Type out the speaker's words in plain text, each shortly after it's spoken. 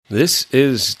This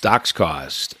is Doc's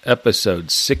Cost, episode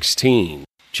 16.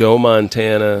 Joe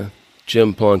Montana,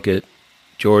 Jim Plunkett,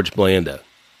 George Blanda.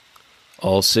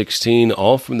 All 16,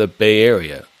 all from the Bay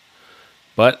Area.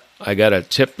 But I got a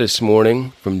tip this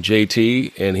morning from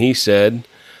JT, and he said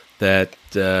that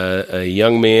a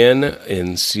young man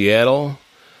in Seattle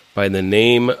by the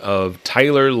name of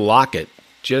Tyler Lockett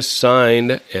just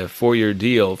signed a 4-year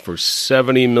deal for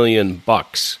 $70 million.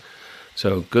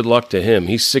 So good luck to him.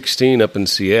 He's 16 up in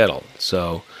Seattle,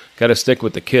 so got to stick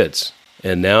with the kids.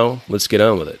 And now, let's get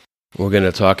on with it. We're going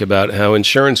to talk about how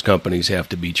insurance companies have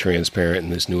to be transparent in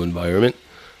this new environment.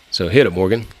 So hit it,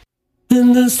 Morgan.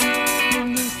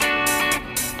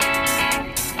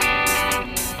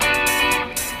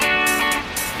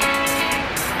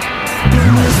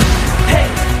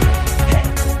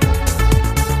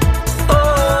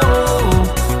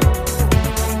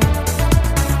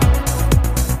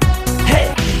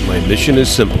 My mission is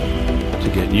simple,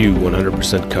 to get you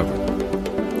 100%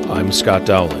 covered. I'm Scott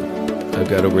Dowling. I've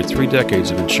got over 3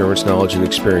 decades of insurance knowledge and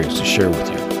experience to share with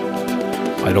you.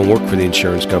 I don't work for the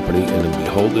insurance company and am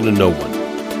beholden to no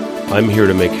one. I'm here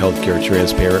to make healthcare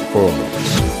transparent for all of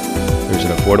us. There's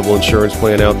an affordable insurance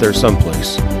plan out there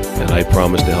someplace, and I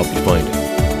promise to help you find it.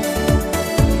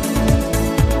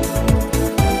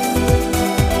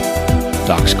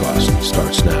 Doc's Cost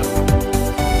starts now.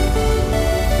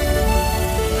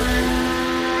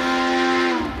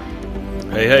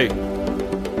 Hey.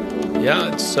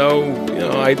 Yeah, so,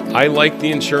 I like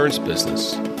the insurance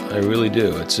business. I really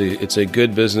do. It's a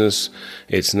good business.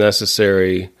 It's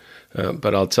necessary.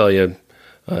 But I'll tell you,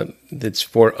 it's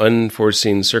for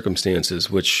unforeseen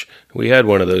circumstances, which we had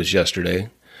one of those yesterday.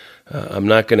 I'm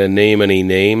not going to name any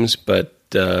names, but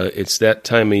it's that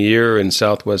time of year in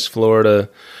Southwest Florida.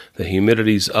 The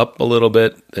humidity's up a little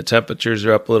bit. The temperatures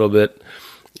are up a little bit.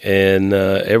 And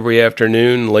every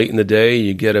afternoon, late in the day,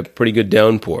 you get a pretty good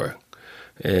downpour.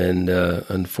 And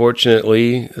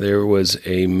unfortunately, there was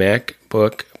a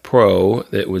MacBook Pro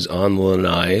that was on the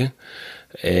lanai,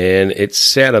 and it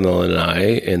sat on the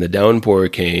lanai, and the downpour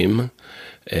came,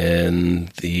 and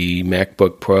the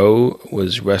MacBook Pro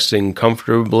was resting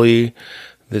comfortably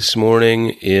this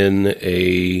morning in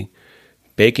a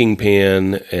baking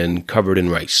pan and covered in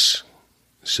rice.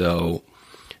 So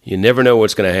you never know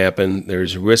what's going to happen.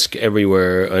 There's risk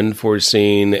everywhere,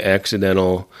 unforeseen,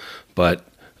 accidental, but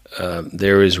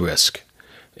there is risk.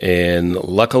 And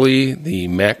luckily, the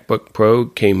MacBook Pro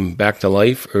came back to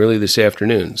life early this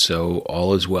afternoon, so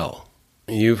all is well.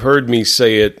 You've heard me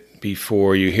say it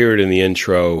before. You hear it in the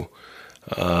intro.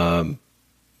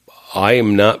 I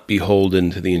am not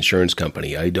beholden to the insurance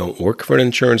company. I don't work for an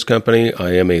insurance company.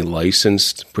 I am a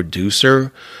licensed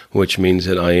producer, which means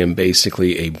that I am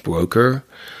basically a broker.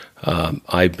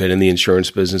 I've been in the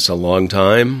insurance business a long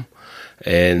time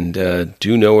and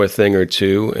do know a thing or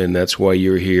two, and that's why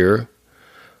you're here.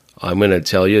 I'm going to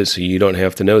tell you so you don't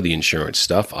have to know the insurance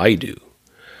stuff. I do.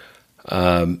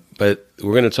 But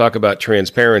we're going to talk about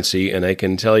transparency, and I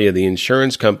can tell you the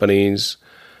insurance companies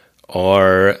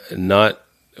are not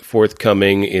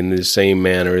forthcoming in the same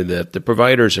manner that the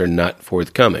providers are not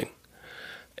forthcoming.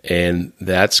 And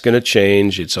that's going to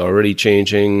change. It's already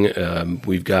changing.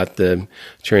 We've got the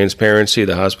transparency,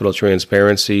 the hospital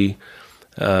transparency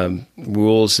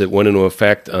rules that went into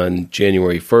effect on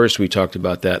January 1st. We talked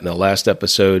about that in the last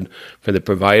episode for the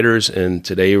providers, and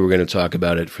today we're going to talk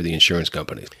about it for the insurance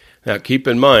companies. Now, keep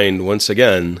in mind, once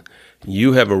again,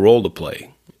 you have a role to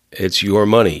play. It's your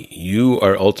money. You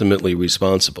are ultimately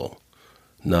responsible.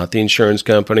 Not the insurance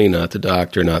company, not the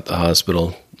doctor, not the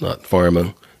hospital, not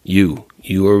pharma. You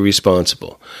are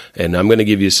responsible. And I'm going to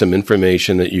give you some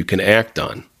information that you can act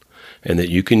on and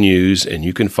that you can use and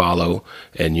you can follow,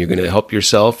 and you're going to help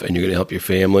yourself and you're going to help your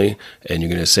family, and you're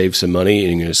going to save some money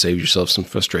and you're going to save yourself some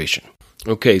frustration.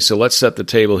 Okay, so let's set the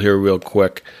table here real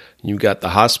quick. You've got the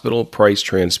hospital price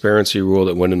transparency rule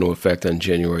that went into effect on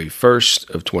January 1st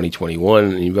of 2021,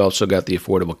 and you've also got the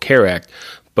Affordable Care Act.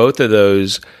 Both of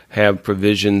those have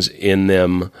provisions in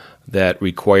them that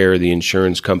require the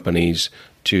insurance companies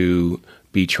to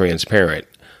be transparent.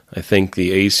 I think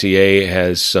the ACA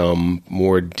has some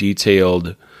more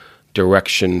detailed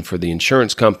direction for the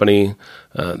insurance company.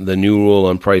 The new rule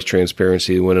on price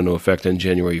transparency that went into effect on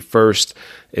January 1st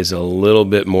is a little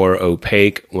bit more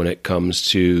opaque when it comes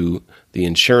to the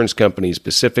insurance company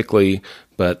specifically,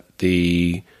 but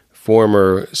the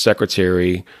former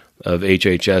secretary of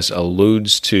HHS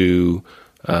alludes to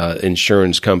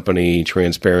insurance company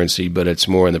transparency, but it's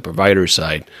more on the provider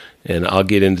side. And I'll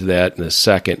get into that in a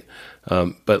second.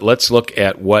 But let's look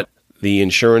at what the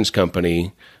insurance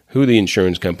company, who the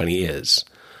insurance company is.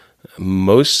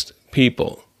 Most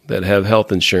people that have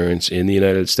health insurance in the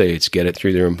United States get it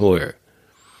through their employer.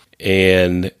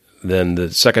 And then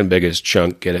the second biggest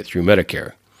chunk get it through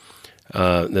Medicare.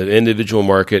 The individual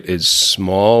market is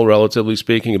small, relatively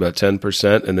speaking, about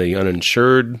 10%, and the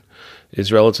uninsured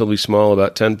is relatively small,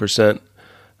 about 10%.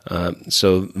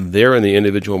 So they're in the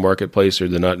individual marketplace, or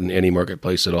they're not in any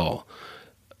marketplace at all.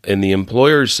 In the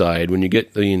employer's side, when you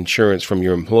get the insurance from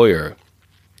your employer,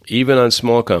 even on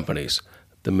small companies,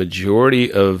 the majority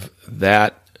of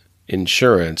that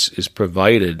insurance is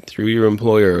provided through your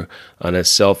employer on a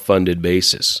self-funded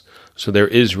basis. So there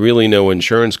is really no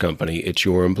insurance company, it's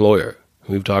your employer.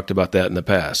 We've talked about that in the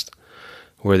past.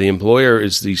 Where the employer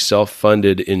is the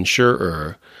self-funded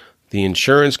insurer, the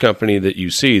insurance company that you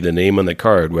see, the name on the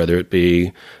card, whether it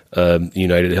be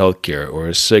United Healthcare or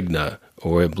a Cigna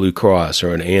or a Blue Cross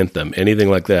or an Anthem, anything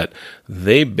like that,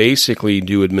 they basically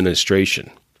do administration.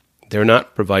 They're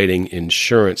not providing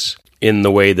insurance in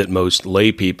the way that most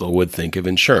lay people would think of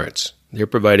insurance. They're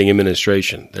providing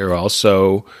administration. They're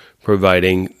also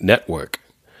providing network,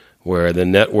 where the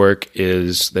network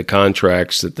is the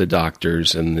contracts that the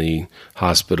doctors and the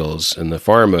hospitals and the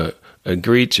pharma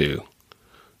agree to.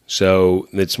 So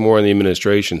it's more on the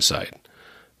administration side.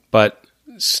 But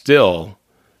still,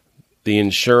 the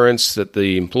insurance that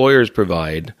the employers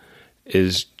provide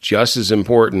is just as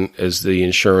important as the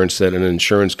insurance that an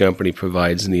insurance company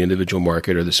provides in the individual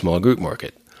market or the small group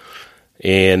market.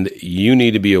 And you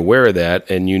need to be aware of that,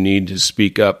 and you need to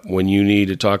speak up when you need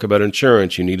to talk about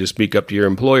insurance. You need to speak up to your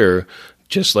employer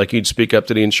just like you'd speak up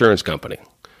to the insurance company.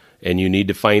 And you need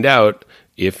to find out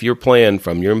if your plan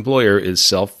from your employer is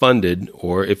self-funded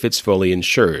or if it's fully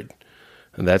insured.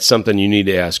 And that's something you need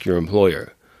to ask your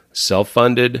employer.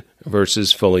 Self-funded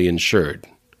versus fully insured.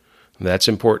 That's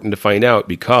important to find out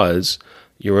because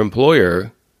your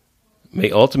employer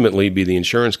may ultimately be the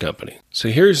insurance company. So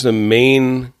here's the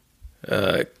main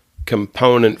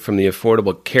component from the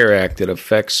Affordable Care Act that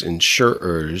affects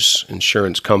insurers,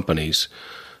 insurance companies,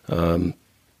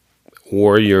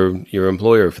 or your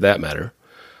employer for that matter.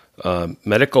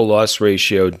 Medical loss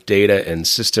ratio data and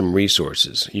system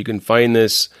resources. You can find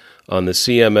this on the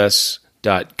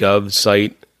CMS.gov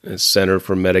site, Center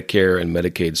for Medicare and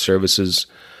Medicaid Services.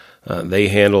 They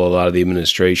handle a lot of the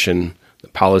administration, the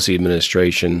policy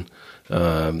administration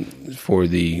for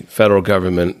the federal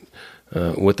government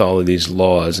with all of these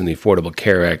laws, and the Affordable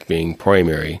Care Act being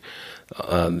primary.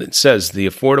 It says the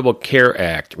Affordable Care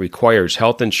Act requires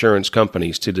health insurance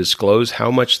companies to disclose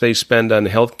how much they spend on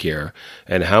health care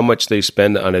and how much they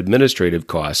spend on administrative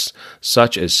costs,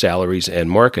 such as salaries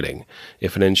and marketing.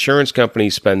 If an insurance company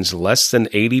spends less than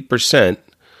 80%,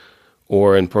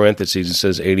 or in parentheses it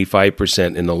says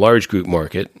 85% in the large group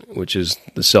market, which is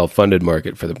the self-funded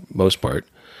market for the most part,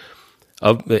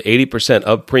 of the 80%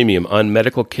 of premium on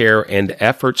medical care and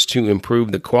efforts to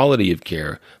improve the quality of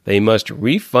care, they must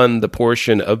refund the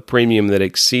portion of premium that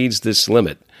exceeds this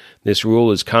limit. This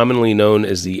rule is commonly known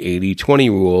as the 80-20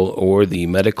 rule or the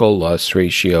medical loss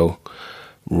ratio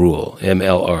rule,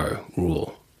 MLR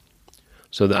rule.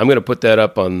 So I'm going to put that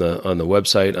up on the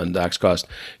website on DocsCost.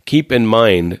 Keep in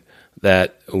mind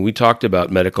that we talked about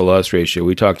medical loss ratio.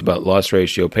 We talked about loss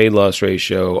ratio, paid loss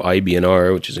ratio,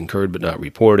 IBNR, which is incurred but not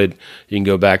reported. You can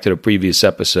go back to the previous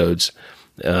episodes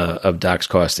of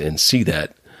DocsCost and see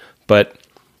that. But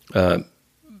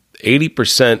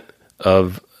 80%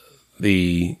 of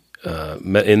the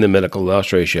in the medical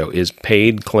loss ratio is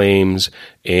paid claims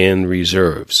and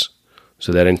reserves.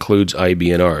 So that includes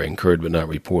IBNR, incurred but not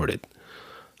reported.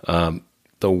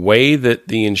 The way that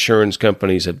the insurance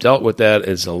companies have dealt with that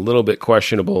is a little bit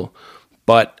questionable,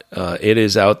 but it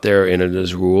is out there and it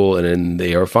is a rule, and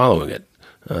they are following it.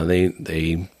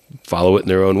 They follow it in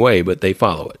their own way, but they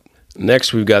follow it.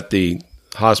 Next, we've got the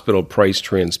hospital price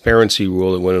transparency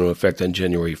rule that went into effect on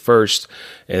January 1st,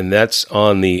 and that's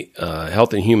on the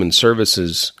Health and Human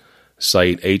Services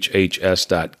site,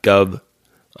 hhs.gov.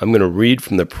 I'm going to read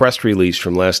from the press release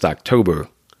from last October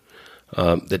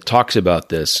that talks about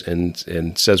this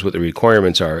and says what the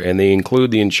requirements are, and they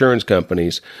include the insurance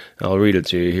companies. I'll read it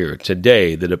to you here.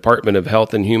 Today, the Department of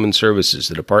Health and Human Services,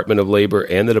 the Department of Labor,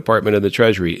 and the Department of the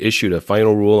Treasury issued a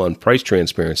final rule on price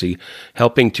transparency,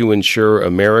 helping to ensure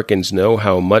Americans know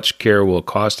how much care will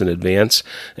cost in advance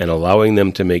and allowing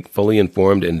them to make fully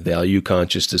informed and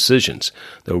value-conscious decisions.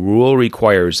 The rule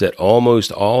requires that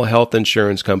almost all health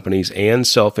insurance companies and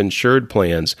self-insured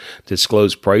plans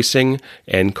disclose pricing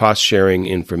and cost-sharing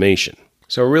information.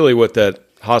 So really what that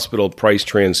hospital price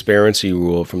transparency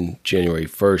rule from January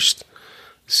 1st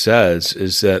says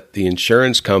is that the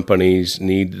insurance companies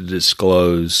need to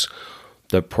disclose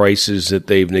the prices that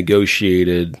they've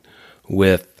negotiated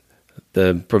with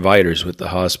the providers, with the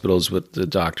hospitals, with the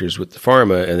doctors, with the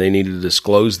pharma, and they need to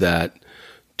disclose that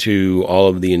to all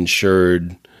of the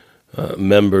insured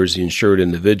members, the insured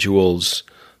individuals,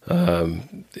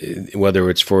 whether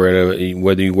it's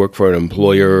whether you work for an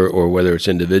employer or whether it's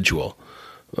individual.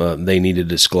 They need to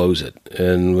disclose it.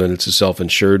 And when it's a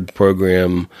self-insured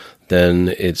program,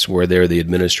 then it's where they're the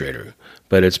administrator.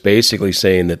 But it's basically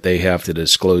saying that they have to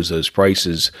disclose those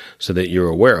prices so that you're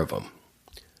aware of them.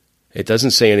 It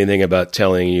doesn't say anything about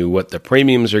telling you what the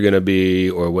premiums are going to be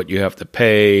or what you have to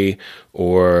pay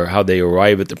or how they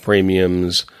arrive at the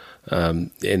premiums.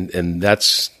 And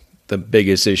that's the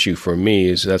biggest issue for me,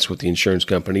 is that's what the insurance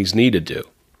companies need to do.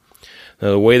 Now,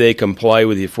 the way they comply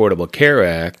with the Affordable Care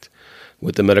Act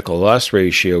with the medical loss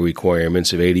ratio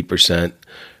requirements of 80%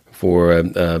 for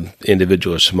an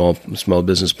individual or small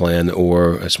business plan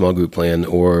or a small group plan,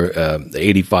 or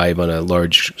 85 on a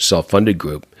large self-funded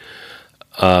group,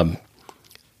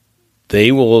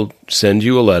 they will send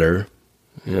you a letter,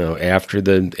 after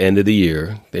the end of the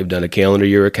year. They've done a calendar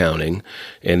year accounting,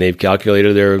 and they've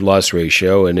calculated their loss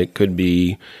ratio, and it could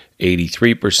be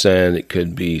 83%, it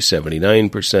could be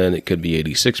 79%, it could be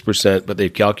 86%, but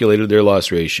they've calculated their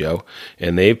loss ratio,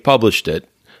 and they've published it.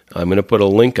 I'm going to put a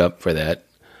link up for that,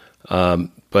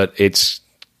 but it's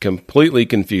completely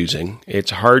confusing.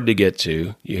 It's hard to get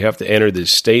to. You have to enter the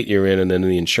state you're in and then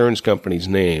the insurance company's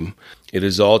name. It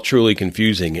is all truly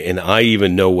confusing, and I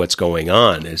even know what's going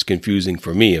on. It's confusing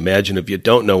for me. Imagine if you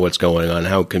don't know what's going on,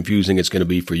 how confusing it's going to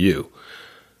be for you.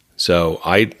 So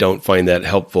I don't find that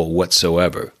helpful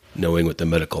whatsoever, knowing what the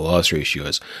medical loss ratio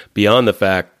is. Beyond the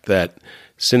fact that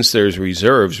since there's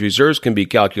reserves can be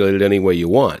calculated any way you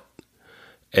want,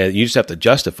 and you just have to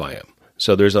justify them.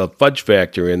 So there's a fudge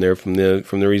factor in there from the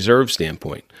reserve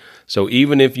standpoint. So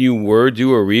even if you were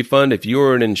due a refund, if you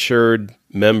were an insured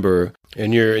member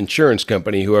and your insurance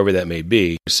company, whoever that may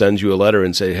be, sends you a letter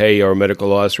and say, hey, our medical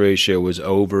loss ratio was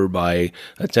over by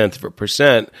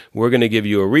 0.1%, we're going to give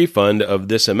you a refund of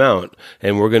this amount,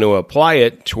 and we're going to apply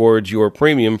it towards your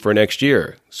premium for next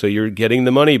year. So you're getting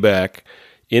the money back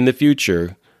in the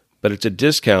future, but it's a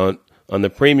discount on the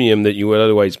premium that you would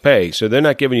otherwise pay. So they're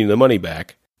not giving you the money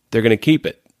back. They're going to keep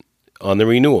it on the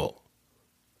renewal,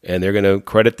 and they're going to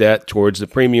credit that towards the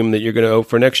premium that you're going to owe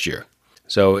for next year.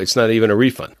 So it's not even a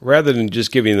refund. Rather than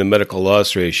just giving you the medical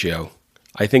loss ratio,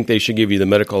 I think they should give you the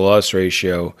medical loss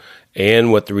ratio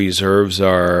and what the reserves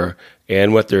are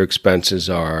and what their expenses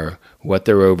are, what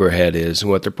their overhead is,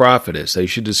 and what their profit is. They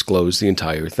should disclose the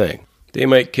entire thing. They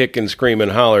might kick and scream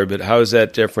and holler, but how is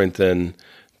that different than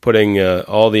putting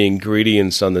all the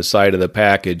ingredients on the side of the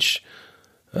package,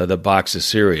 the box of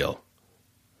cereal?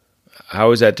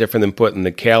 How is that different than putting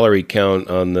the calorie count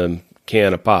on the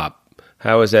can of pop?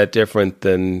 How is that different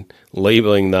than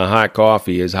labeling the hot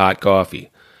coffee as hot coffee?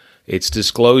 It's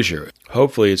disclosure.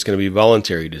 Hopefully it's going to be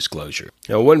voluntary disclosure.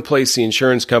 Now, one place the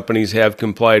insurance companies have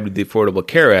complied with the Affordable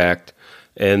Care Act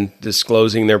and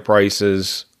disclosing their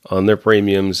prices on their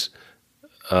premiums,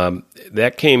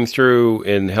 that came through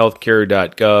in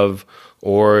healthcare.gov,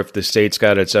 or if the state's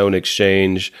got its own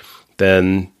exchange,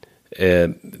 then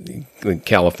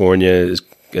California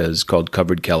is called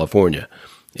Covered California.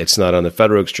 It's not on the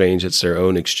federal exchange, it's their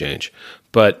own exchange.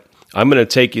 But I'm going to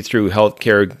take you through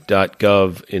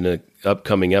healthcare.gov in an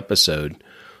upcoming episode,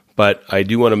 but I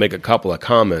do want to make a couple of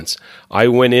comments. I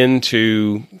went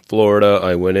into Florida,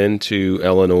 I went into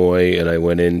Illinois, and I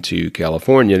went into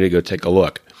California to go take a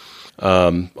look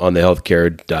on the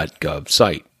healthcare.gov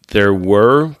site. There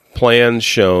were plans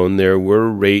shown, there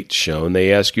were rates shown.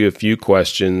 They ask you a few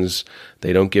questions.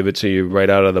 They don't give it to you right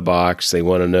out of the box. They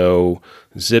want to know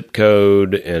zip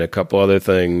code and a couple other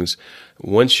things.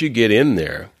 Once you get in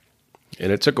there,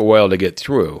 and it took a while to get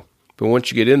through, but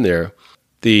once you get in there,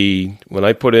 when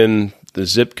I put in the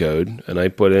zip code and I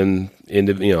put in,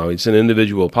 it's an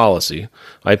individual policy,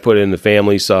 I put in the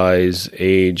family size,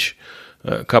 age,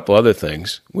 a couple other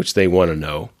things, which they want to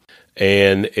know.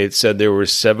 And it said there were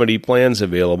 70 plans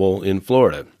available in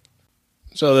Florida.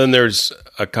 So then there's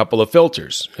a couple of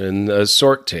filters in a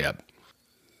sort tab.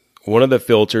 One of the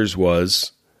filters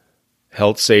was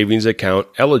health savings account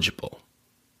eligible.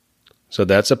 So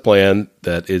that's a plan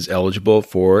that is eligible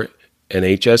for an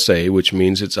HSA, which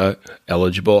means it's a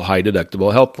eligible high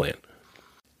deductible health plan.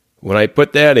 When I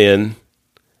put that in,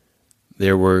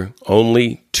 there were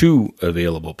only 2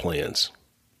 available plans.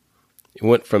 It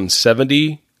went from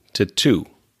 70 to 2.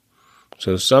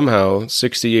 So somehow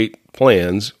 68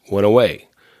 plans went away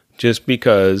just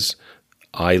because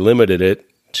I limited it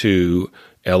to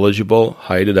eligible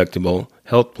high deductible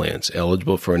health plans,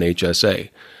 eligible for an HSA.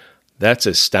 That's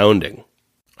astounding.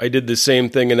 I did the same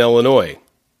thing in Illinois.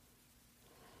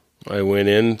 I went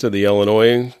into the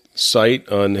Illinois site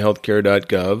on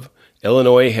healthcare.gov.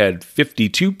 Illinois had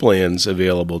 52 plans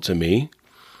available to me,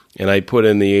 and I put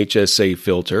in the HSA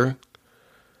filter,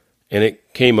 and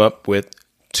it came up with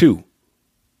two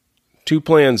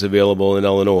plans available in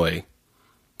Illinois,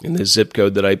 in the zip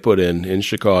code that I put in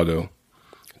Chicago.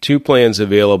 2 plans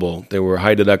available. There were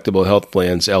high deductible health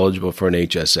plans eligible for an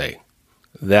HSA.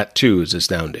 That too is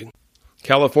astounding.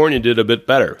 California did a bit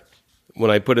better.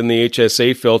 When I put in the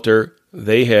HSA filter,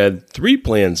 they had 3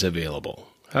 plans available.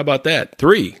 How about that?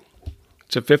 3.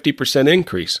 It's a 50%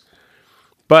 increase.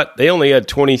 But they only had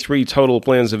 23 total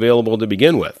plans available to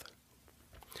begin with.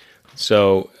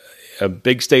 So a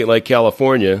big state like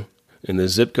California, and the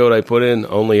zip code I put in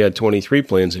only had 23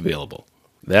 plans available.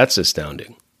 That's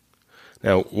astounding.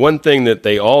 Now, one thing that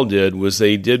they all did was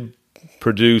they did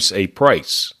produce a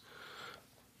price.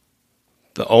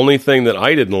 The only thing that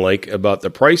I didn't like about the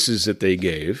prices that they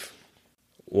gave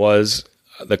was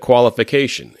the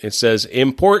qualification. It says,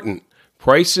 important,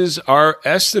 prices are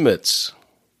estimates.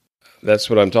 That's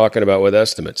what I'm talking about with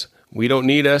estimates. We don't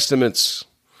need estimates.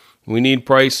 We need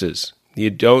prices. You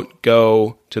don't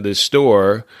go to the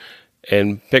store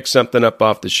and pick something up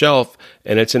off the shelf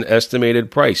and it's an estimated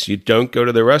price. You don't go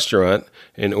to the restaurant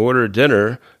and order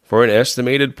dinner for an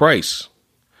estimated price.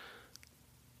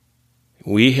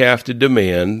 We have to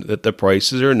demand that the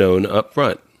prices are known up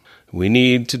front. We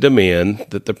need to demand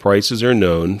that the prices are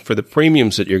known for the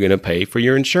premiums that you're going to pay for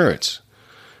your insurance.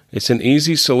 It's an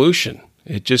easy solution.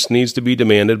 It just needs to be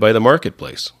demanded by the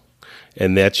marketplace.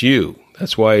 And that's you.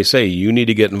 That's why I say you need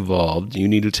to get involved. You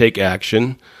need to take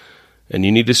action. And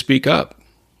you need to speak up.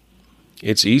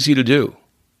 It's easy to do.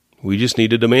 We just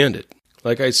need to demand it.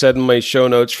 Like I said in my show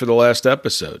notes for the last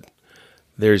episode,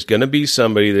 there's going to be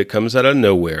somebody that comes out of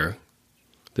nowhere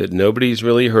that nobody's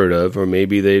really heard of, or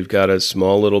maybe they've got a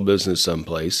small little business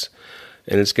someplace,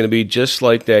 and it's going to be just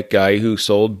like that guy who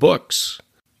sold books.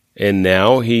 And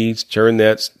now he's turned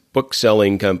that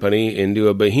book-selling company into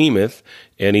a behemoth,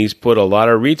 and he's put a lot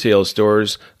of retail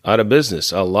stores out of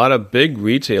business. A lot of big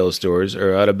retail stores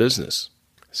are out of business.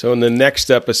 So in the next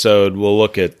episode, we'll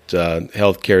look at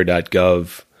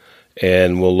healthcare.gov,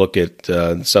 and we'll look at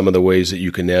some of the ways that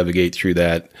you can navigate through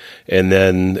that. And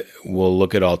then we'll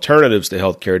look at alternatives to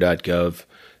healthcare.gov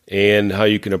and how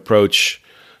you can approach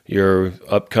your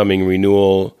upcoming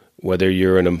renewal, whether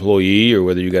you're an employee or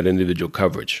whether you got individual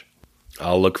coverage.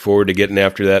 I'll look forward to getting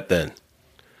after that then.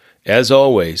 As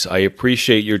always, I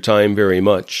appreciate your time very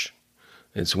much.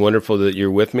 It's wonderful that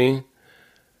you're with me.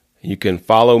 You can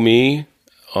follow me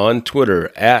on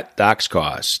Twitter at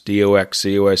DocsCost,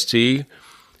 DoxCost.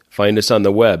 Find us on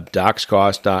the web,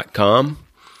 docscost.com.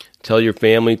 Tell your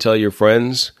family, tell your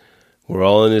friends. We're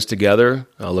all in this together.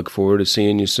 I'll look forward to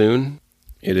seeing you soon.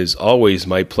 It is always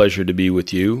my pleasure to be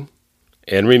with you.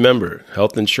 And remember,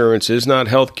 health insurance is not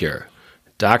health care.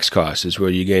 DocsCost is where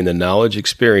you gain the knowledge,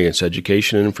 experience,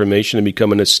 education, and information to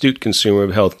become an astute consumer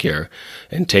of healthcare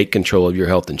and take control of your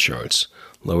health insurance.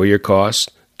 Lower your costs,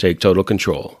 take total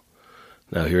control.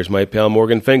 Now here's my pal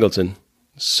Morgan Fingleton.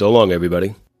 So long,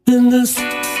 everybody.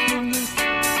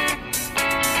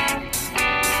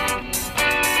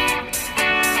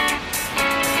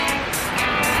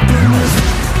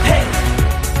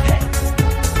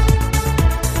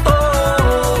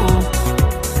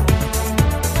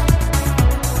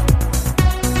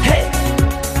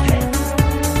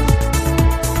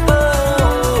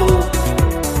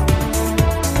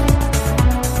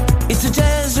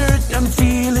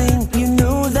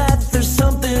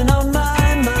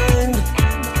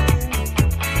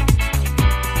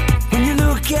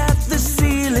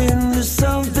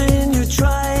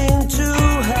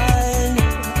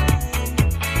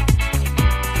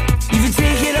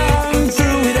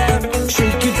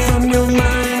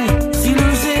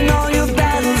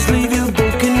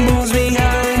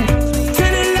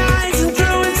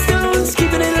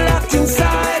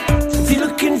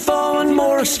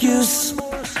 Excuse,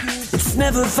 it's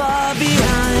never far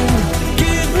behind.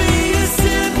 Give me a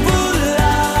simple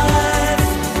life.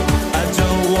 I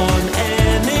don't want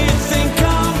anything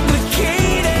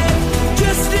complicated.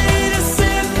 Just need a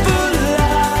simple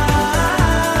life.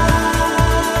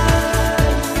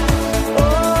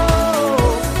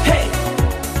 Oh, hey,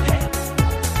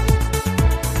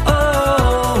 oh,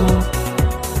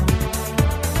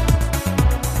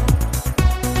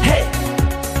 hey.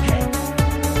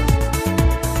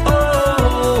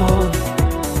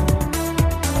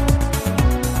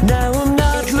 Now I'm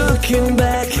not looking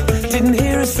back, didn't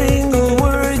hear a single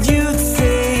word you'd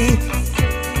say.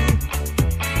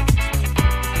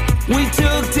 We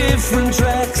took different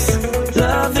tracks,